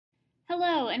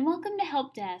Hello and welcome to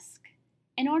Helpdesk.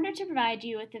 In order to provide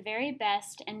you with the very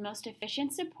best and most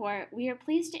efficient support, we are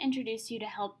pleased to introduce you to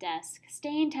Helpdesk,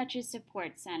 Stay in Touch's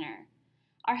support center.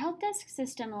 Our Helpdesk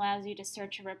system allows you to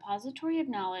search a repository of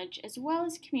knowledge as well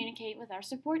as communicate with our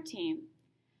support team.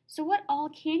 So what all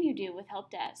can you do with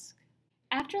Helpdesk?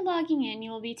 After logging in, you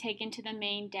will be taken to the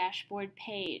main dashboard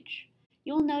page.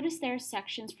 You will notice there are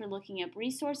sections for looking up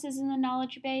resources in the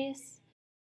knowledge base,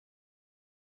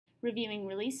 reviewing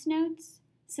release notes,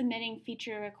 submitting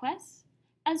feature requests,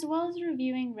 as well as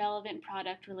reviewing relevant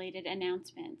product-related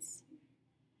announcements.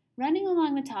 Running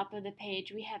along the top of the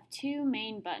page, we have two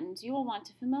main buttons you will want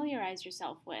to familiarize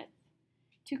yourself with.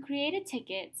 To create a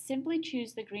ticket, simply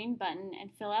choose the green button and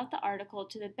fill out the article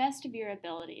to the best of your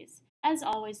abilities. As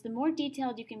always, the more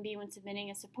detailed you can be when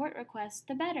submitting a support request,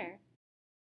 the better.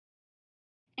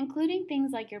 Including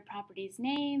things like your property's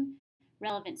name,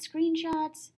 relevant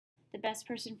screenshots, the best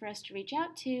person for us to reach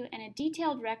out to, and a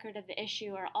detailed record of the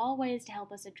issue are all ways to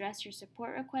help us address your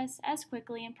support requests as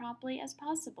quickly and promptly as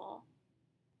possible.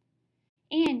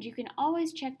 And you can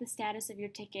always check the status of your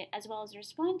ticket as well as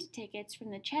respond to tickets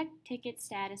from the Check Ticket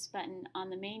Status button on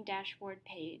the main dashboard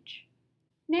page.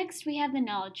 Next, we have the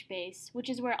knowledge base, which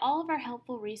is where all of our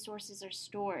helpful resources are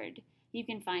stored. You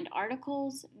can find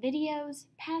articles, videos,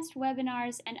 past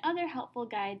webinars, and other helpful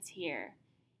guides here.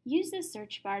 Use the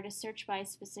search bar to search by a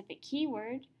specific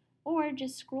keyword, or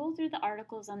just scroll through the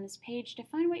articles on this page to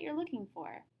find what you're looking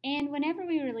for. And whenever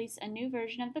we release a new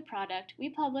version of the product, we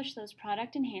publish those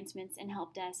product enhancements in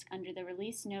Helpdesk under the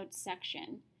Release Notes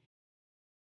section.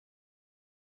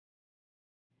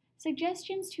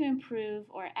 Suggestions to improve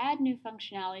or add new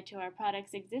functionality to our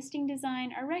product's existing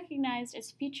design are recognized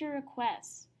as feature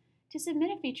requests. To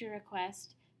submit a feature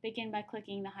request, begin by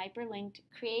clicking the hyperlinked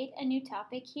Create a New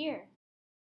Topic here.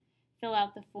 Fill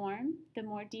out the form, the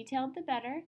more detailed the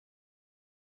better,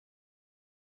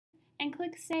 and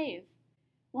click Save.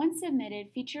 Once submitted,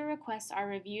 feature requests are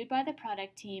reviewed by the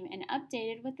product team and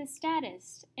updated with the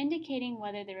status, indicating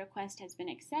whether the request has been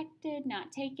accepted,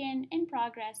 not taken, in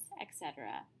progress,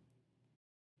 etc.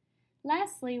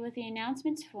 Lastly, with the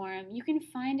announcements forum, you can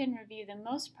find and review the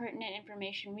most pertinent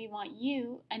information we want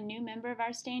you, a new member of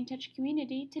our Stay in Touch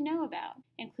community, to know about,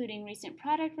 including recent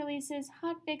product releases,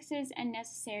 hot fixes, and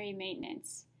necessary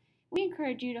maintenance. We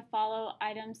encourage you to follow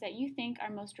items that you think are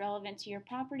most relevant to your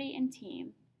property and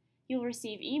team. You'll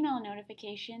receive email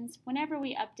notifications whenever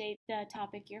we update the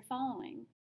topic you're following.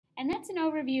 And that's an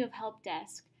overview of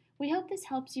Helpdesk. We hope this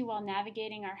helps you while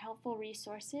navigating our helpful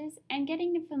resources and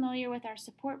getting familiar with our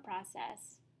support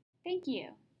process. Thank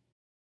you.